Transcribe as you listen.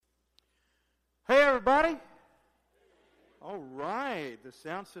everybody? All right, the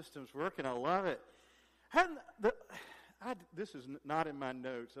sound system's working. I love it. This is not in my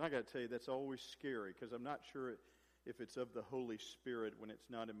notes, and I got to tell you, that's always scary because I'm not sure if it's of the Holy Spirit when it's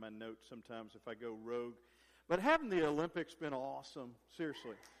not in my notes sometimes if I go rogue. But haven't the Olympics been awesome?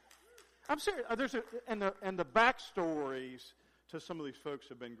 Seriously. I'm serious. And the backstories to some of these folks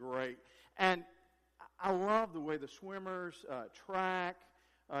have been great. And I love the way the swimmers, track,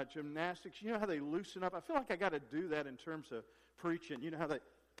 gymnastics, you know how they loosen up? I feel like I got to do that in terms of preaching. You know how they...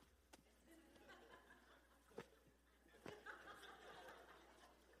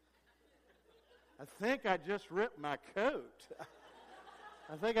 I think I just ripped my coat.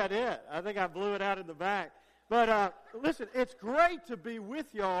 I think I did. I think I blew it out in the back. But listen, it's great to be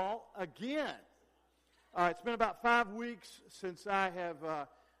with y'all again. It's been about 5 weeks since I have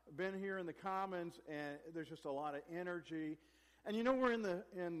been here in the Commons, and there's just a lot of energy. And you know, we're in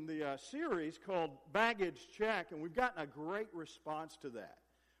the series called Baggage Check, and we've gotten a great response to that.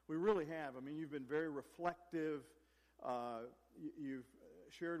 We really have. I mean, you've been very reflective. You've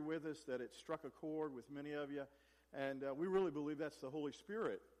shared with us that it struck a chord with many of you, and we really believe that's the Holy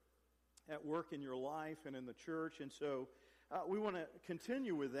Spirit at work in your life and in the church. And so we want to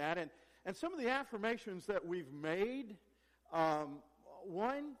continue with that. And some of the affirmations that we've made,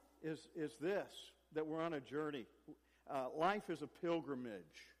 one is this, that we're on a journey. Life is a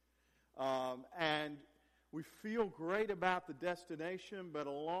pilgrimage. And we feel great about the destination, but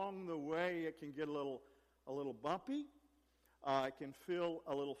along the way it can get a little bumpy. It can feel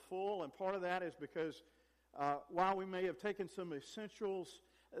a little full, and part of that is because while we may have taken some essentials,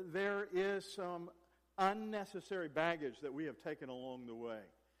 there is some unnecessary baggage that we have taken along the way.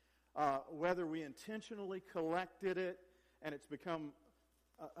 Whether we intentionally collected it and it's become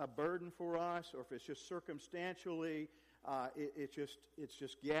a burden for us, or if it's just circumstantially, it's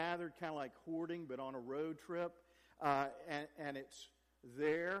just gathered, kind of like hoarding, but on a road trip, and it's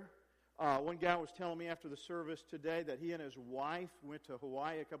there. One guy was telling me after the service today that he and his wife went to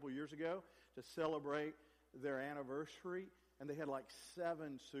Hawaii a couple of years ago to celebrate their anniversary, and they had like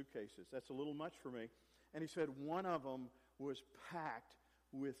 7 suitcases. That's a little much for me. And he said one of them was packed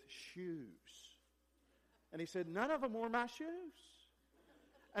with shoes. And he said, none of them were my shoes.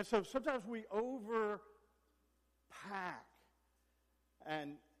 And so sometimes we overpack.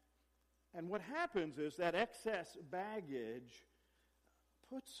 And what happens is that excess baggage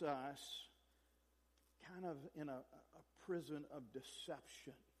puts us kind of in a prison of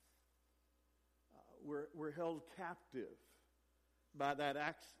deception. We're held captive by that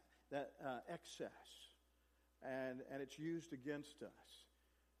excess, and it's used against us.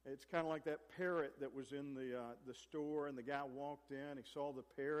 It's kind of like that parrot that was in the store, and the guy walked in, he saw the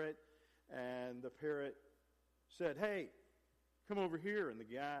parrot, and the parrot said, "Hey, come over here." And the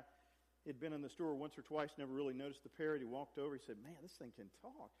guy had been in the store once or twice, never really noticed the parrot. He walked over, he said, "Man, this thing can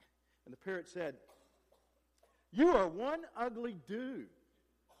talk." And the parrot said, "You are one ugly dude."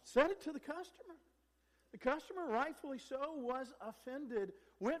 Said it to the customer. The customer, rightfully so, was offended,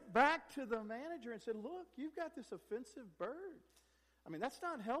 went back to the manager and said, "Look, you've got this offensive bird. I mean, that's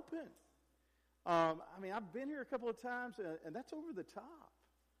not helping. I've been here a couple of times, and that's over the top."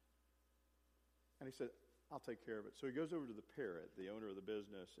 And he said, "I'll take care of it." So he goes over to the parrot, the owner of the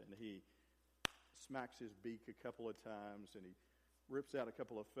business, and he smacks his beak a couple of times, and he rips out a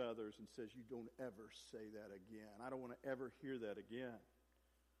couple of feathers and says, "You don't ever say that again. I don't want to ever hear that again."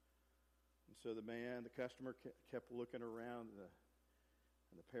 And so the customer kept looking around, and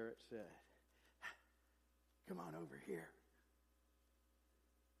the parrot said, "Come on over here."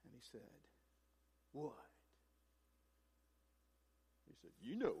 And he said, "What?" He said,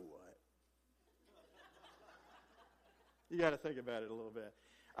 "You know what." You got to think about it a little bit.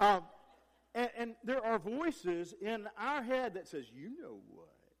 And there are voices in our head that says, "You know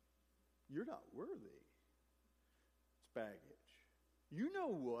what? You're not worthy." It's baggage. "You know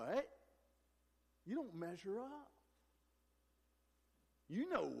what? You don't measure up." "You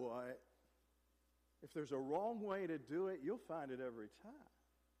know what? If there's a wrong way to do it, you'll find it every time."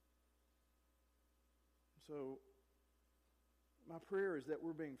 So my prayer is that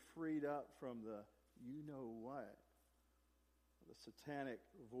we're being freed up from the "you know what," the satanic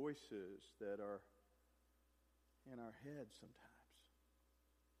voices that are in our heads sometimes.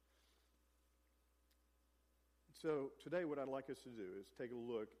 So today what I'd like us to do is take a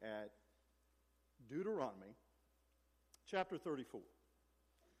look at Deuteronomy chapter 34.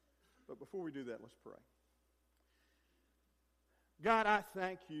 But before we do that, let's pray. God, I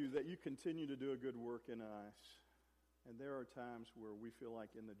thank you that you continue to do a good work in us. And there are times where we feel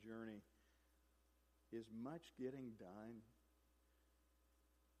like in the journey, is much getting done?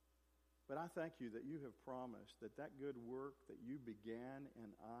 But I thank you that you have promised that that good work that you began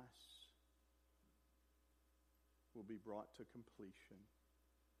in us will be brought to completion.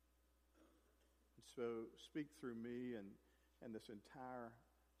 And so speak through me and this entire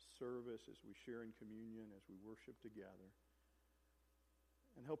service as we share in communion, as we worship together.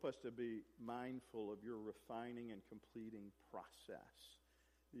 And help us to be mindful of your refining and completing process,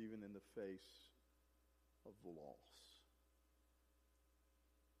 even in the face of loss.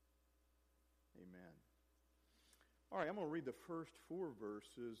 Amen. All right, I'm going to read the first 4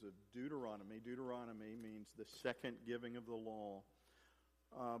 verses of Deuteronomy. Deuteronomy means the second giving of the law.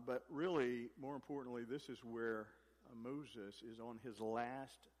 But really, more importantly, this is where Moses is on his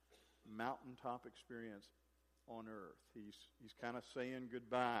last mountaintop experience on earth. He's kind of saying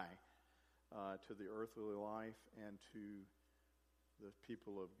goodbye to the earthly life and to the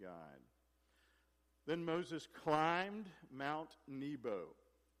people of God. Then Moses climbed Mount Nebo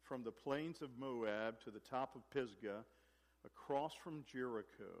from the plains of Moab to the top of Pisgah, across from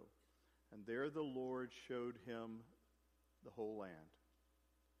Jericho. And there the Lord showed him the whole land.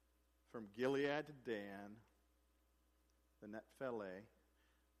 From Gilead to Dan, the Naphtali,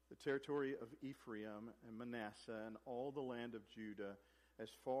 the territory of Ephraim and Manasseh, and all the land of Judah, as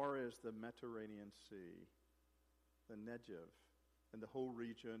far as the Mediterranean Sea, the Negev, and the whole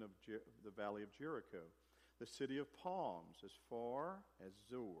region of the valley of Jericho, the city of palms, as far as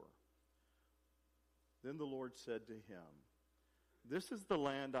Zoar. Then the Lord said to him, "This is the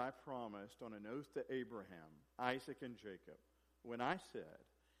land I promised on an oath to Abraham, Isaac, and Jacob, when I said,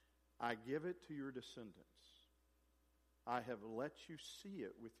 I give it to your descendants. I have let you see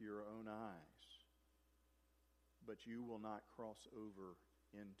it with your own eyes, but you will not cross over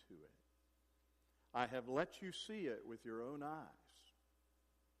into it. I have let you see it with your own eyes,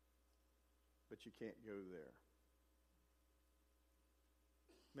 but you can't go there."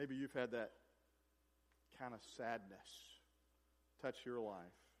 Maybe you've had that kind of sadness touch your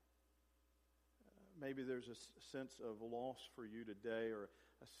life. Maybe there's a sense of loss for you today, or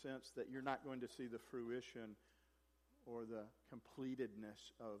a sense that you're not going to see the fruition or the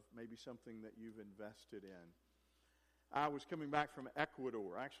completedness of maybe something that you've invested in. I was coming back from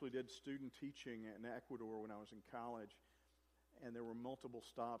Ecuador. I actually did student teaching in Ecuador when I was in college, and there were multiple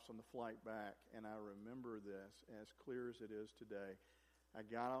stops on the flight back, and I remember this as clear as it is today. I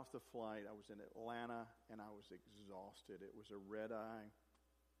got off the flight. I was in Atlanta, and I was exhausted. It was a red eye,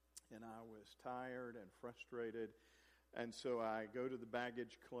 and I was tired and frustrated. And so I go to the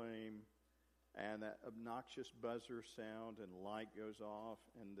baggage claim, and that obnoxious buzzer sound and light goes off,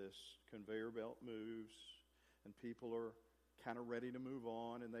 and this conveyor belt moves, and people are kind of ready to move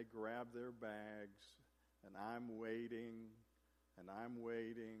on, and they grab their bags, and I'm waiting,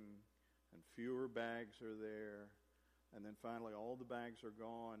 and fewer bags are there, and then finally all the bags are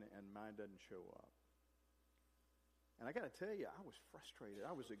gone, and mine doesn't show up. And I got to tell you, I was frustrated.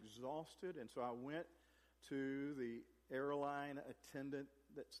 I was exhausted, and so I went to the airline attendant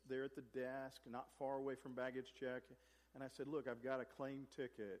that's there at the desk, not far away from baggage check, and I said, "Look, I've got a claim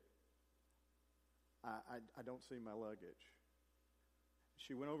ticket. I don't see my luggage."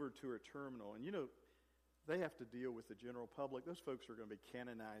 She went over to her terminal, and they have to deal with the general public. Those folks are going to be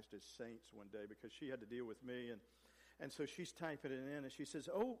canonized as saints one day, because she had to deal with me, and so she's typing it in, and she says,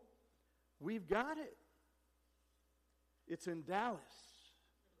 "Oh, we've got it. It's in Dallas."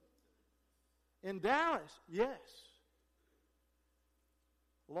 "In Dallas?" "Yes.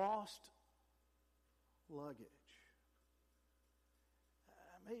 Lost luggage."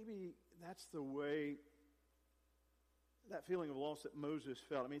 Maybe that's the way, that feeling of loss that Moses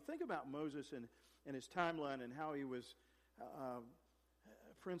felt. I mean, think about Moses and his timeline, and how he was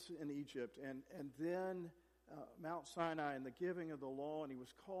prince in Egypt, and then Mount Sinai and the giving of the law, and he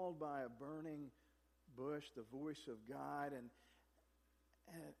was called by a burning bush, the voice of God, and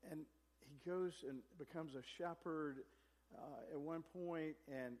he goes and becomes a shepherd at one point,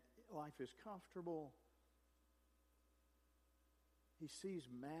 and life is comfortable. He sees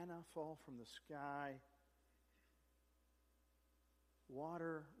manna fall from the sky.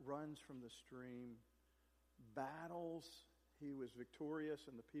 Water runs from the stream. Battles, he was victorious,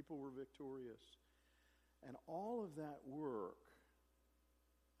 and the people were victorious. And all of that work,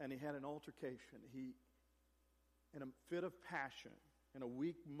 and he had an altercation. He, in a fit of passion, in a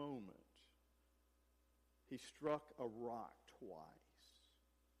weak moment, he struck a rock twice.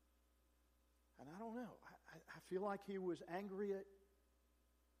 And I don't know. I feel like he was angry at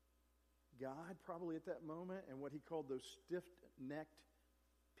God probably at that moment, and what he called those stiff-necked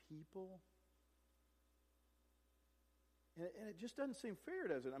people. And it just doesn't seem fair,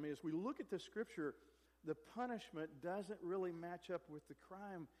 does it? I mean, as we look at this scripture, the punishment doesn't really match up with the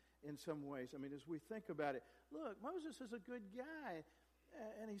crime. in some ways. I mean, as we think about it, look, Moses is a good guy,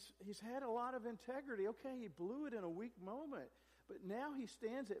 and he's had a lot of integrity. Okay, he blew it in a weak moment, but now he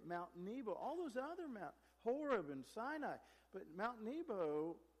stands at Mount Nebo, all those other mountains, Horeb and Sinai. But Mount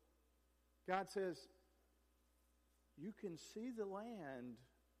Nebo, God says, you can see the land,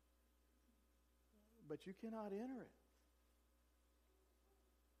 but you cannot enter it.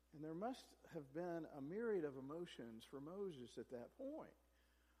 And there must have been a myriad of emotions for Moses at that point.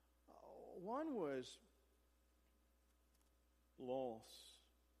 One was loss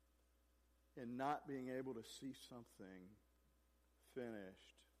in not being able to see something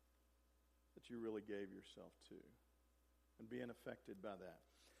finished that you really gave yourself to, and being affected by that.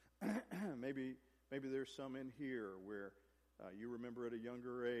 maybe there's some in here where you remember at a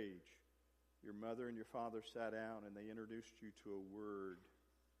younger age, your mother and your father sat down and they introduced you to a word,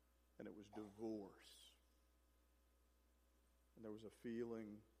 and it was divorce. And there was a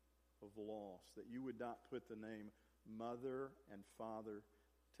feeling of loss that you would not put the name mother and father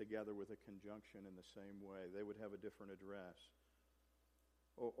together with a conjunction in the same way. They would have a different address.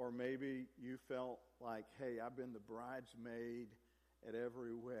 Or maybe you felt like, hey, I've been the bridesmaid at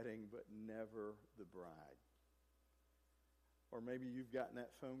every wedding, but never the bride. Or maybe you've gotten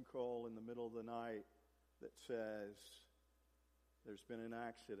that phone call in the middle of the night that says, there's been an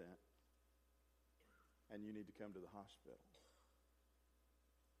accident and you need to come to the hospital.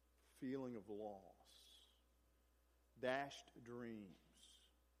 Feeling of loss. Dashed dreams.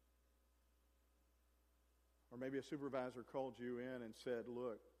 Or maybe a supervisor called you in and said,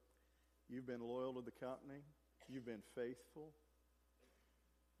 look, you've been loyal to the company, you've been faithful,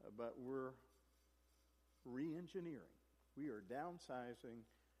 but we're re-engineering. We are downsizing,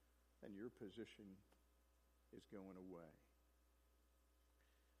 and your position is going away.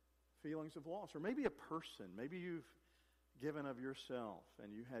 Feelings of loss. Or maybe a person. Maybe you've given of yourself,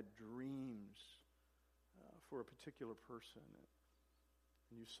 and you had dreams for a particular person.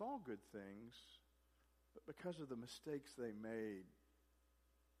 And you saw good things, but because of the mistakes they made,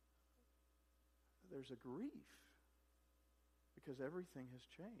 there's a grief because everything has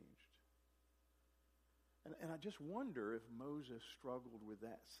changed. And I just wonder if Moses struggled with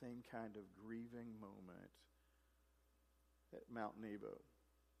that same kind of grieving moment at Mount Nebo.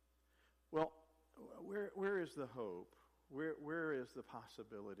 Well, where is the hope? Where is the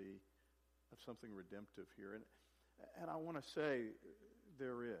possibility of something redemptive here? And I want to say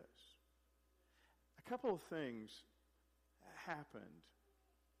there is. A couple of things happened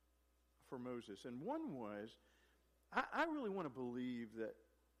for Moses. And one was, I really want to believe that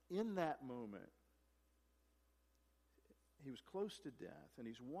in that moment, he was close to death, and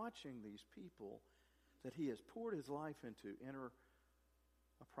he's watching these people that he has poured his life into enter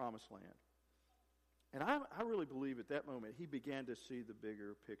a promised land. And I really believe at that moment he began to see the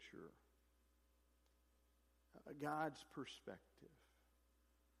bigger picture, God's perspective,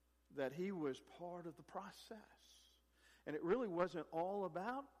 that he was part of the process. And it really wasn't all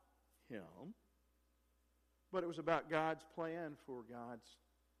about him, but it was about God's plan for God's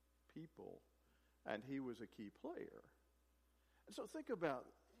people, and he was a key player. And so think about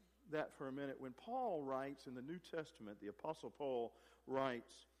that for a minute. When Paul writes in the New Testament, the Apostle Paul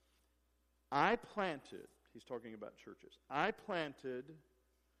writes, I planted, he's talking about churches, I planted,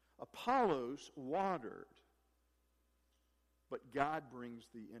 Apollos watered, but God brings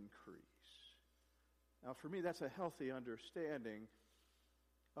the increase. Now for me, that's a healthy understanding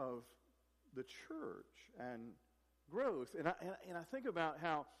of the church and growth. And I think about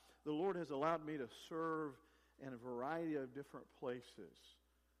how the Lord has allowed me to serve in a variety of different places.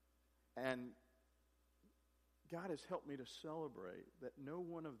 And God has helped me to celebrate that no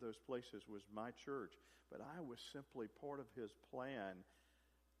one of those places was my church, but I was simply part of his plan.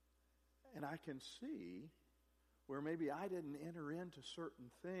 And I can see where maybe I didn't enter into certain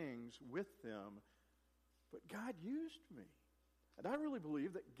things with them, but God used me. And I really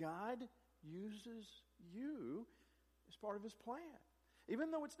believe that God uses you as part of his plan.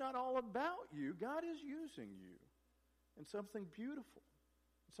 Even though it's not all about you, God is using you in something beautiful,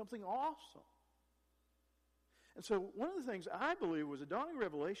 something awesome. And so one of the things I believe was a dawning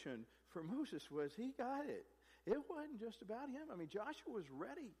revelation for Moses was he got it. It wasn't just about him. I mean, Joshua was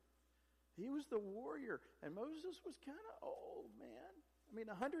ready. He was the warrior. And Moses was kind of old, man. I mean,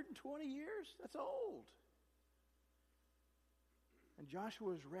 120 years, that's old. And Joshua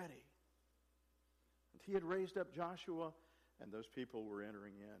was ready. And he had raised up Joshua, and those people were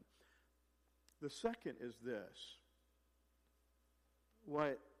entering in. The second is this.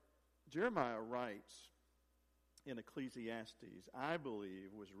 What Jeremiah writes in Ecclesiastes, I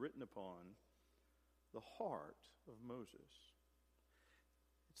believe, was written upon the heart of Moses.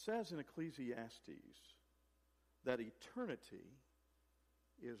 It says in Ecclesiastes that eternity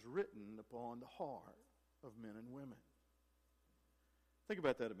is written upon the heart of men and women. Think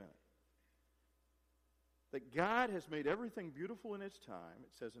about that a minute. That God has made everything beautiful in its time,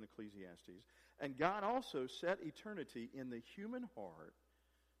 it says in Ecclesiastes, and God also set eternity in the human heart,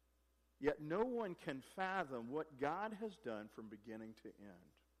 yet no one can fathom what God has done from beginning to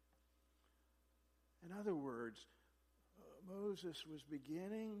end. In other words, Moses was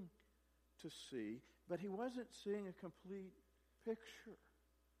beginning to see, but he wasn't seeing a complete picture.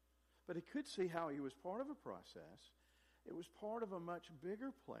 But he could see how he was part of a process. It was part of a much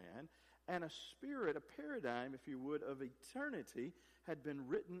bigger plan, and a spirit, a paradigm, if you would, of eternity had been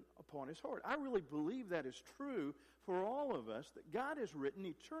written upon his heart. I really believe that is true for all of us, that God has written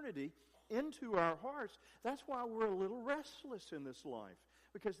eternity into our hearts. That's why we're a little restless in this life,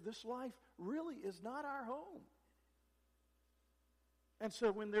 because this life really is not our home. And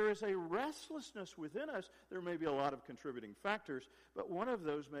so when there is a restlessness within us, there may be a lot of contributing factors, but one of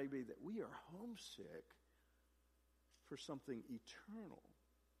those may be that we are homesick for something eternal.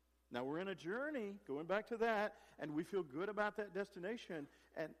 Now, we're in a journey, going back to that, and we feel good about that destination,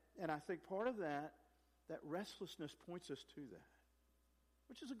 and I think part of that restlessness points us to that,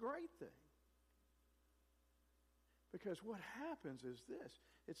 which is a great thing. Because what happens is this.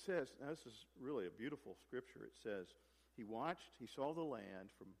 It says, now this is really a beautiful scripture. It says, he saw the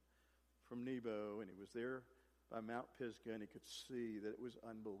land from Nebo, and he was there by Mount Pisgah, and he could see that it was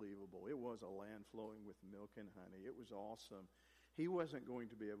unbelievable. It was a land flowing with milk and honey. It was awesome. He wasn't going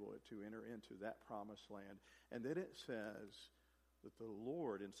to be able to enter into that promised land. And then it says that the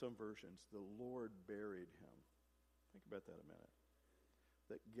Lord, in some versions, the Lord buried him. Think about that a minute.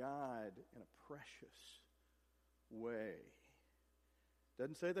 That God, in a precious way,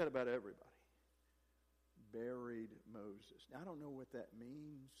 doesn't say that about everybody, buried Moses. Now, I don't know what that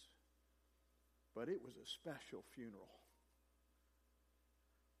means, but it was a special funeral.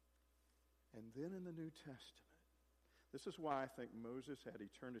 And then in the New Testament, this is why I think Moses had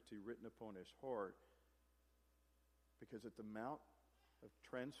eternity written upon his heart, because at the Mount of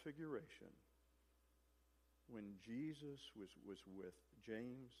Transfiguration, when Jesus was with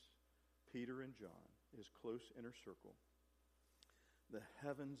James, Peter, and John, his close inner circle, the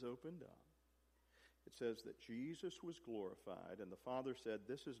heavens opened up. It says that Jesus was glorified, and the Father said,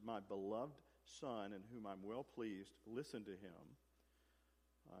 "This is my beloved Son, in whom I'm well pleased. Listen to him."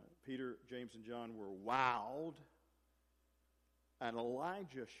 Peter, James, and John were wowed. And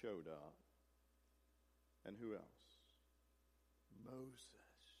Elijah showed up. And who else? Moses.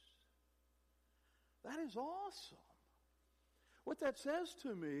 That is awesome. What that says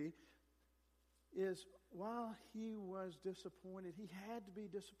to me is, while he was disappointed, he had to be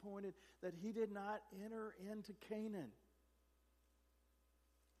disappointed that he did not enter into Canaan.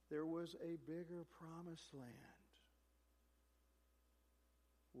 There was a bigger promised land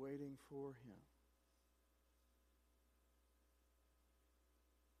waiting for him.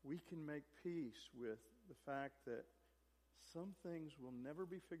 We can make peace with the fact that some things will never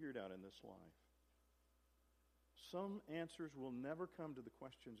be figured out in this life. Some answers will never come to the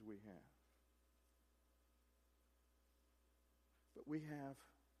questions we have. But we have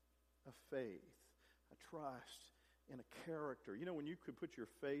a faith, a trust in a character. You know, when you could put your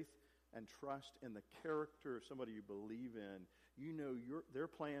faith and trust in the character of somebody you believe in, you know their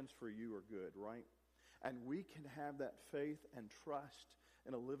plans for you are good, right? And we can have that faith and trust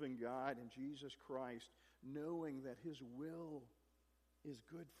in a living God, in Jesus Christ, knowing that his will is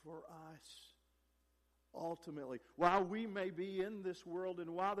good for us. Ultimately, while we may be in this world and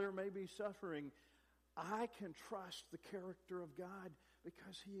while there may be suffering, I can trust the character of God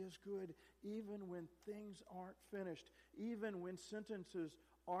because he is good, even when things aren't finished, even when sentences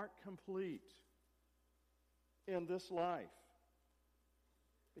aren't complete in this life.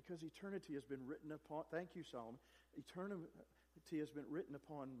 Because eternity has been written upon, thank you, Solomon, eternity has been written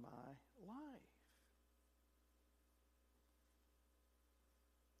upon my life.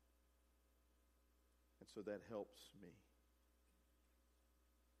 And so that helps me.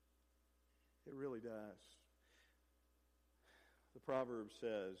 It really does. The proverb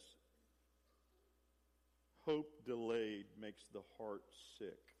says, hope delayed makes the heart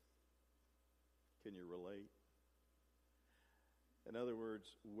sick. Can you relate? In other words,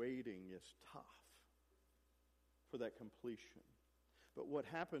 waiting is tough for that completion. But what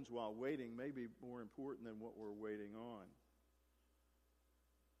happens while waiting may be more important than what we're waiting on.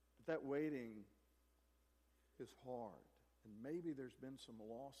 But that waiting is hard. And maybe there's been some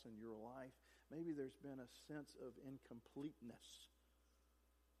loss in your life. Maybe there's been a sense of incompleteness.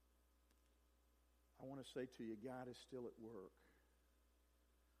 I want to say to you, God is still at work.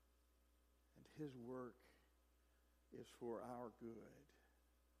 His work is for our good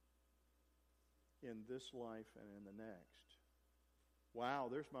in this life and in the next. Wow,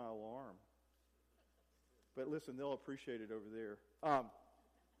 there's my alarm. But listen, they'll appreciate it over there.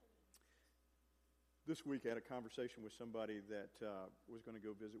 This week I had a conversation with somebody that was going to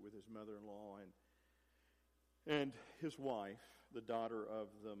go visit with his mother-in-law and his wife, the daughter of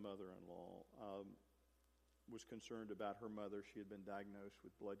the mother-in-law, was concerned about her mother. She had been diagnosed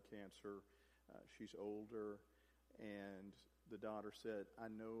with blood cancer. She's older, and the daughter said,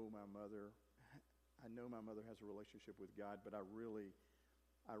 I know my mother has a relationship with God, but I really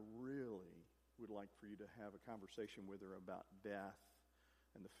would like for you to have a conversation with her about death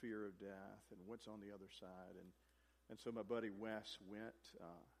and the fear of death and what's on the other side. And so my buddy Wes went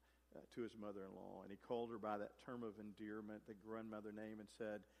to his mother-in-law, and he called her by that term of endearment, the grandmother name, and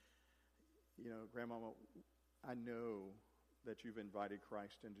said, Grandmama, I know that you've invited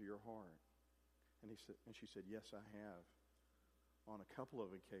Christ into your heart. And she said, yes, I have. On a couple of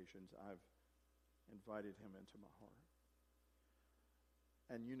occasions, I've invited him into my heart.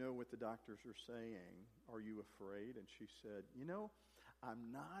 And you know what the doctors are saying. Are you afraid? And she said, I'm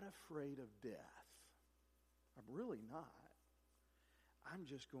not afraid of death. I'm really not. I'm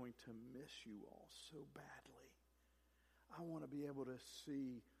just going to miss you all so badly. I want to be able to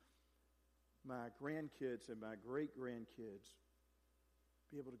see my grandkids and my great-grandkids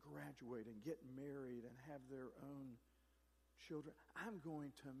be able to graduate and get married and have their own children. I'm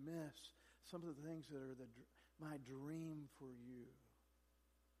going to miss some of the things that are my dream for you,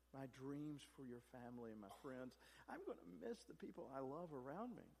 my dreams for your family and my friends. I'm going to miss the people I love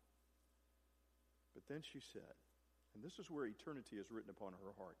around me. But then she said, and this is where eternity is written upon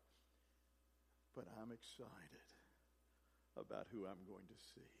her heart, but I'm excited about who I'm going to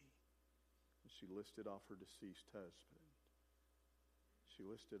see. And she listed off her deceased husband. She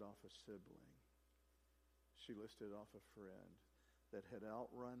listed off a sibling. She listed off a friend that had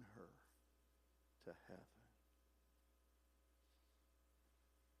outrun her to heaven.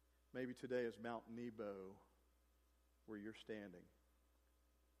 Maybe today is Mount Nebo where you're standing.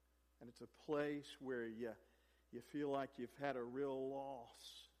 And it's a place where you feel like you've had a real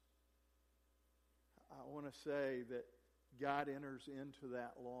loss. I want to say that God enters into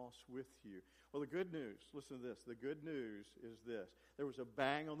that loss with you. Well, the good news, listen to this. The good news is this. There was a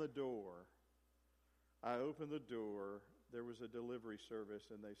bang on the door. I opened the door. There was a delivery service,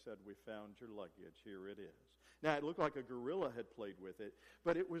 and they said, we found your luggage. Here it is. Now, it looked like a gorilla had played with it,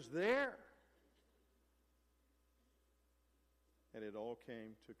 but it was there. And it all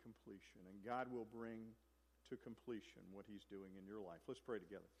came to completion. And God will bring to completion what He's doing in your life. Let's pray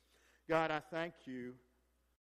together. God, I thank you